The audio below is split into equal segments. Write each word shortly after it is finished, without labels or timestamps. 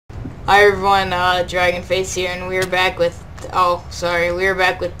Hi everyone, Dragonface here, and we're back with, we're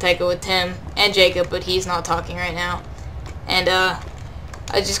back with Tekkit with Tim and Jacob, but he's not talking right now. And, I'm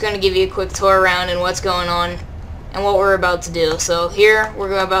just going to give you a quick tour around and what's going on and what we're about to do. So here,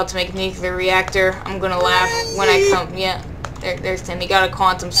 we're about to make a nuclear reactor. I'm going to laugh when I come, yeah, there's Tim. He got a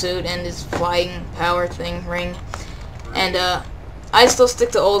quantum suit and his flying power thing, ring. And, I still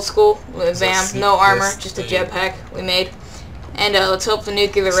stick to old school, bam, no armor, just a jetpack we made. And let's hope the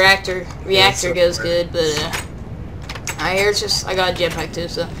nuclear reactor goes good. But here's just, I got a jetpack too.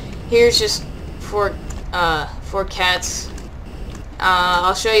 So here's just four cats.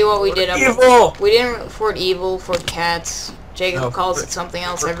 I'll show you what we did. We didn't Fort Evil, Fort Cats. Jacob calls it something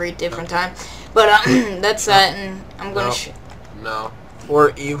else every different time. But that's that, and I'm gonna. No.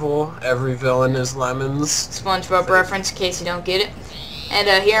 Fort Evil. Every villain is lemons. SpongeBob reference in case you don't get it. And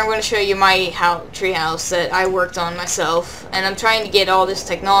here I'm going to show you my treehouse that I worked on myself. And I'm trying to get all this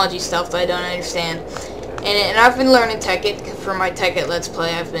technology stuff that I don't understand. And I've been learning Tekkit for my Tekkit Let's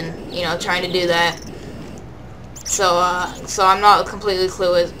Play. I've been, trying to do that. So I'm not completely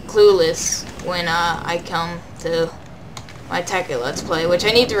clueless when I come to my Tekkit Let's Play, which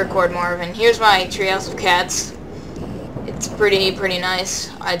I need to record more of. And here's my treehouse of cats. It's pretty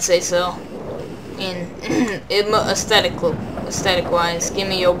nice, I'd say so. In aesthetic-wise, give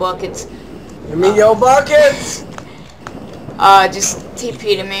me your buckets. Give me your buckets! Just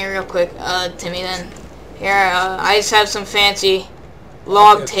TP to me real quick, Timmy, then. Here, I just have some fancy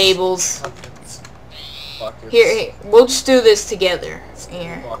log tables. Buckets. Here, we'll just do this together.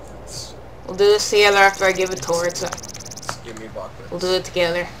 Here. Buckets. We'll do this together after I give a tour. Give me buckets. We'll do it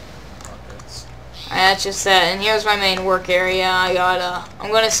together. Buckets. That's just that, and here's my main work area.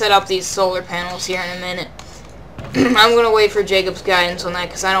 I'm gonna set up these solar panels here in a minute. I'm gonna wait for Jacob's guidance on that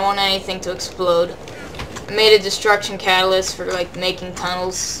because I don't want anything to explode. I made a destruction catalyst for like making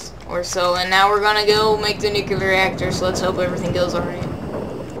tunnels or so, and now we're gonna go make the nuclear reactor. So let's hope everything goes alright.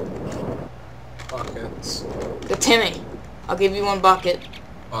 Buckets. Go, Timmy. I'll give you one bucket.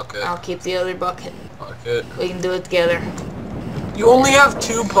 Bucket. I'll keep the other bucket. Bucket. We can do it together. You only have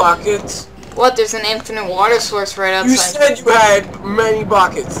 2 buckets. What? There's an infinite water source right outside. You said you had many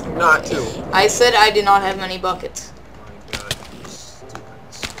buckets, not 2. I said I did not have many buckets. Oh my god, you stupid.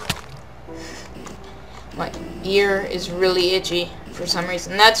 My ear is really itchy for some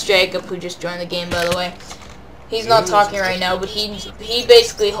reason. That's Jacob, who just joined the game, by the way. He's not talking right now, but he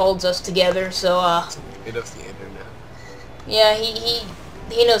basically holds us together. So Bit of the internet. yeah, he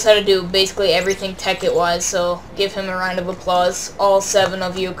knows how to do basically everything Tekkit-wise, so give him a round of applause, all 7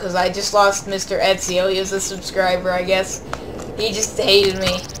 of you, because I just lost Mr. Ezio. He was a subscriber, I guess. He just hated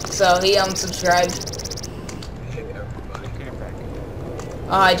me, so he unsubscribed. Hey everybody.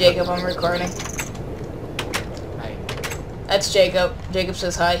 Oh, hi Jacob, I'm recording. Hi. That's Jacob. Jacob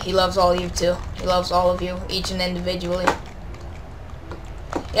says hi. He loves all of you too. He loves all of you, each and individually.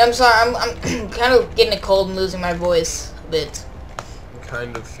 Yeah, I'm sorry, I'm kind of getting a cold and losing my voice a bit.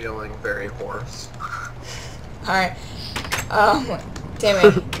 Kind of feeling very hoarse. Alright.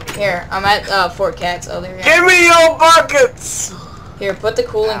 Timmy, here, I'm at, Fort Cats. Oh, there we go. Give me your buckets! Here, put the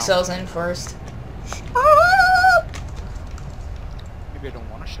cooling cells in first. Shut up! Maybe I don't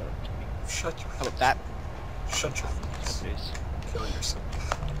want to shut up. Shut your How about that? Shut your face. Please. Kill yourself.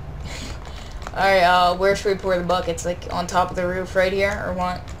 Alright, where should we pour the buckets? Like, on top of the roof right here, or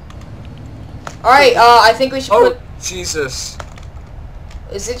what? Alright, I think we should put... Jesus.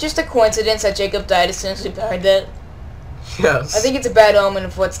 Is it just a coincidence that Jacob died as soon as we powered that? Yes. I think it's a bad omen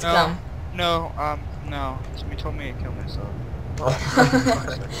of what's to come. No, no. Somebody told me to kill myself.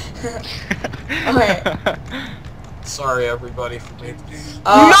 Alright. Sorry everybody for making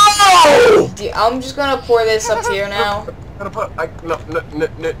No! I'm just gonna pour this up here now. I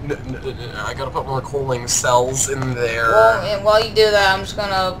gotta put more cooling cells in there. Well, and while you do that, I'm just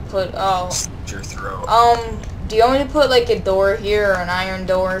gonna put, Your throat. do you want me to put, like, a door here, or an iron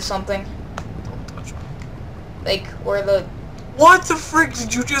door or something? Don't touch me. Like, where the... What the frick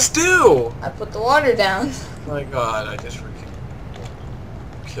did you just do? I put the water down. My god, I just freaking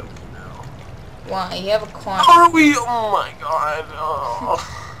killed you now. Why? You have a quantum... How are we? Oh my god. Oh.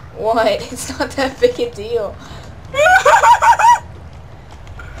 What? It's not that big a deal.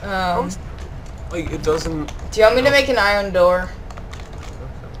 Like, it doesn't... Do you want me to make an iron door?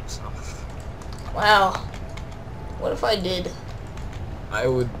 Wow. What if I did? I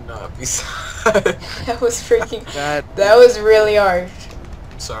would not be sad. That was freaking... That was really harsh.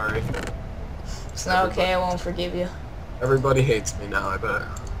 Sorry. It's not okay, I won't forgive you. Everybody hates me now, I bet.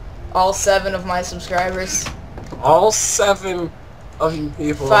 All 7 of my subscribers. All 7 of you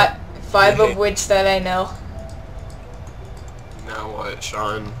people. Five of which that I know. No, what,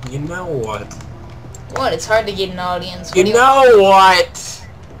 Sean? You know what? What? It's hard to get an audience. You know what?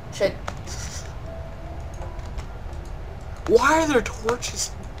 Should... Why are there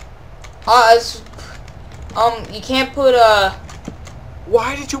torches? You can't put,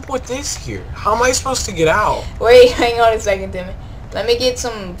 Why did you put this here? How am I supposed to get out? Wait, hang on a second, Timmy. Let me get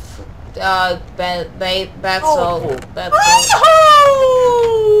some, bath salt. Oh. Bath salt.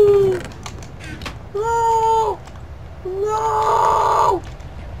 No! No!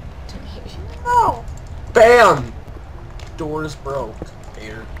 No! Bam! Doors broke.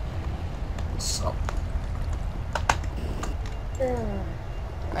 Here. What's up?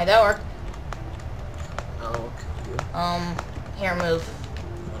 Alright, that worked. Okay. Here, move.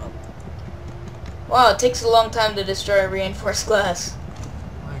 Wow, it takes a long time to destroy reinforced glass.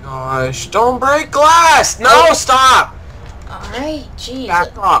 Oh my gosh. Don't break glass! No, Oh. stop! Alright, jeez. Back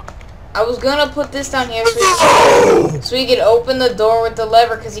up. I was gonna put this down here so we could open the door with the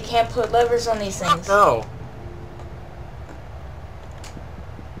lever, because you can't put levers on these things. No.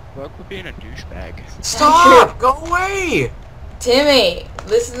 Fuck with being a douchebag. Stop! Go away! Timmy,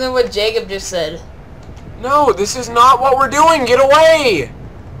 listen to what Jacob just said. No, this is not what we're doing. Get away!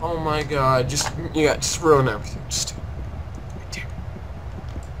 Oh my god, just ruin everything. Just right there.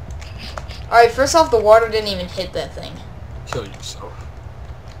 Alright, first off, the water didn't even hit that thing. Kill yourself.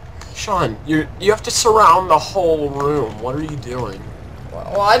 Sean, you have to surround the whole room. What are you doing?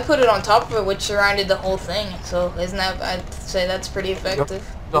 Well, I put it on top of it, which surrounded the whole thing. So, isn't that, I'd say that's pretty effective.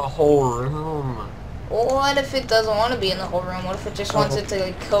 The whole room. Well, what if it doesn't want to be in the whole room? What if it just wants it to,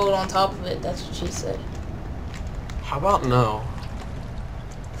 like, coat on top of it? That's what she said. How about no?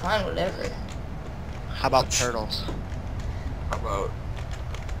 Fine, whatever. How about turtles? How about...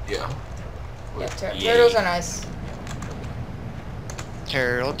 Yeah. Yeah, Yeah. turtles are nice.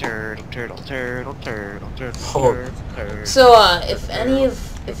 Turtle, turtle, turtle, turtle, turtle, turtle, Oh. turtle. So, if anyone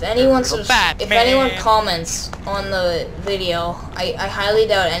Batman. comments on the video, I highly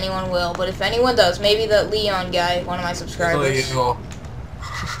doubt anyone will, but if anyone does, maybe that Leon guy, one of my subscribers, Kill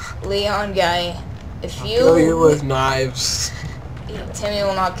Leon guy, if I'll kill you you, with knives. Timmy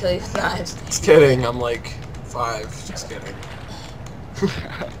will not kill you with knives. Just kidding, I'm like 5. Just kidding.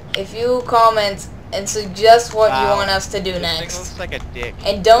 If you comment and suggest what you Wow. want us to do This thing next, looks like a dick.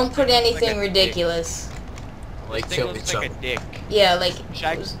 and don't put This thing anything looks like a dick. ridiculous. Like This thing kill looks each like other. a dick. Yeah, like, You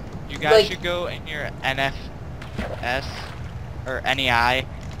guys like- should go in your NFS or NEI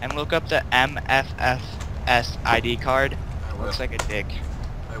and look up the MFFS ID card. I will. Looks like a dick.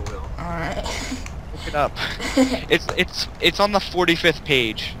 I will. alright. Look it up. It's on the 45th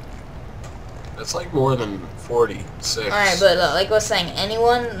page. That's like more than 46. Alright, but like I was saying,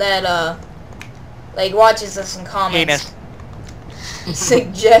 anyone that like watches us and comments, Penis.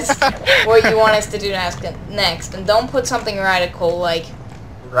 suggest what you want us to do next, and don't put something radical like,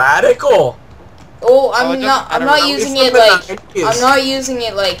 Radical! oh, Oh, it I'm not doesn't using It's it from the like 90s. I'm not using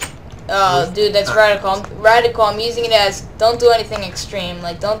it like dude, that's radical. I'm using it as don't do anything extreme,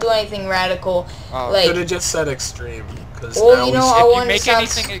 like don't do anything radical. Oh, Like- Could have just said extreme. Cause Well, now you we know, see- I if you want- make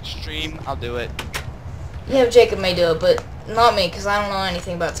sounds- anything extreme, I'll do it. Yeah, Jacob may do it, but not me, because I don't know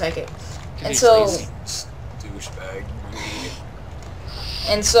anything about Tekkit. 'Cause And he's so, lazy. douchebag.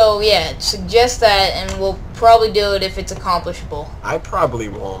 and so, yeah, suggest that, and we'll probably do it if it's accomplishable. I probably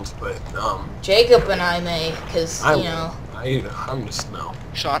won't, but Jacob and I may, because, I you will. know. I'm just no.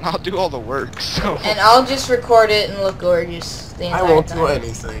 Sean, I'll do all the work. So. And I'll just record it and look gorgeous the entire I won't time. do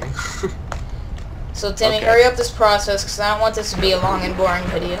anything. So, Timmy, Okay. hurry up this process, because I don't want this to be a long and boring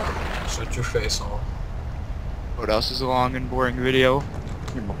video. Shut your face hole. What else is a long and boring video?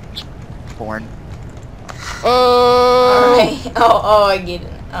 Your mom's porn. Oh! Alright. Oh, I get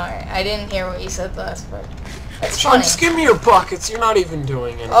it. Alright, I didn't hear what you said the last part. That's Sean, funny. just give me your buckets. You're not even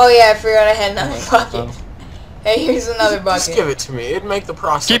doing anything. Oh, yeah, I forgot I had another bucket. Hey, here's another bucket. Just give it to me. It'd make the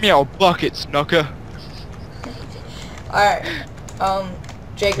process. Give me a bucket, Snuka. Alright,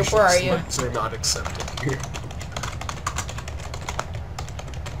 Jacob, where are you? Slugs are not accepted here.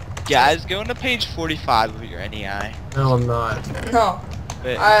 Guys, go into page 45 of your NEI. No, I'm not. No.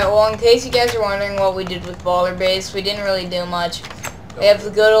 But Alright, well, in case you guys are wondering what we did with Baller Base, we didn't really do much. We have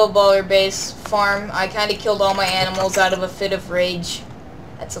the good old Baller Base farm. I kind of killed all my animals out of a fit of rage.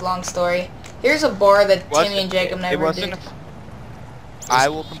 That's a long story. Here's a bar that Timmy and Jacob never did. I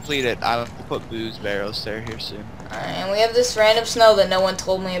will complete it. I will put booze barrels there here soon. Alright, and we have this random snow that no one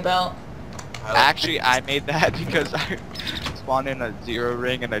told me about. Actually, I made that because I spawned in a 0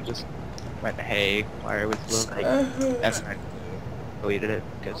 ring and I just went, hey, why was low? And then I deleted it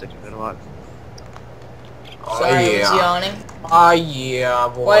because I did it a lot. Oh, Sorry, I was yeah. yawning. Oh, yeah,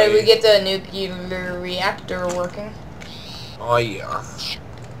 boy. Why did we get the nuclear reactor working? Oh yeah.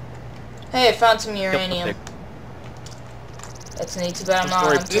 Hey, I found some uranium. That's neat, too bad I'm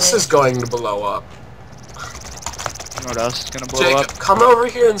not. This is going to blow up. You know what else is gonna blow Jacob, up? come over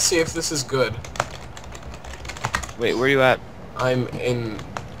here and see if this is good. Wait, where you at? I'm in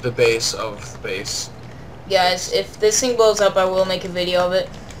the base of the base. Guys, if this thing blows up, I will make a video of it.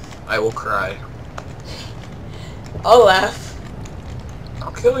 I will cry. I'll laugh.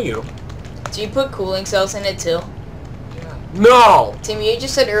 I'll kill you. Do you put cooling cells in it too? No! Tim, you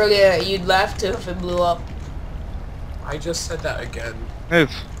just said earlier that you'd laugh too if it blew up. I just said that again.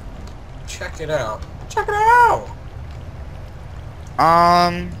 Move. Check it out. Check it out!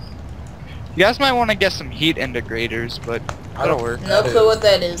 You guys might want to get some heat integrators, but that'll work. No clue what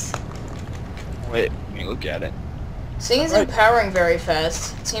that is. Wait, let me look at it. This thing isn't powering very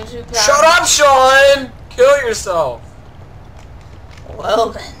fast. It seems to be powering... Shut up, Sean! Kill yourself!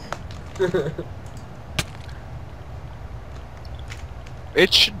 Well then.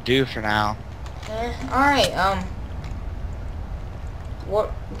 It should do for now. Alright,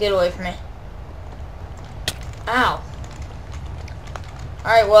 what? Get away from me. Ow.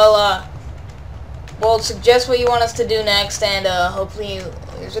 Alright, well, we'll suggest what you want us to do next, and, hopefully,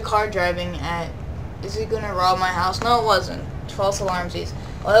 there's a car driving at... Is he gonna rob my house? No, it wasn't. False alarms, these.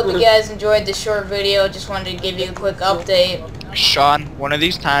 Well, I hope you guys enjoyed this short video. Just wanted to give you a quick update. Sean, one of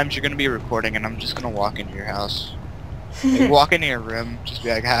these times you're gonna be recording and I'm just gonna walk into your house. Like, walk into your room, just be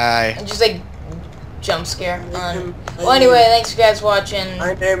like, hi. And just, like, jump scare. Well, anyway, thanks you guys watching.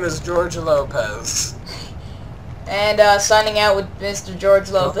 My name is George Lopez. And, signing out with Mr.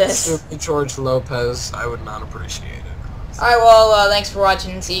 George Lopez. George Lopez, I would not appreciate it. Alright, well, thanks for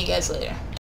watching and see you guys later.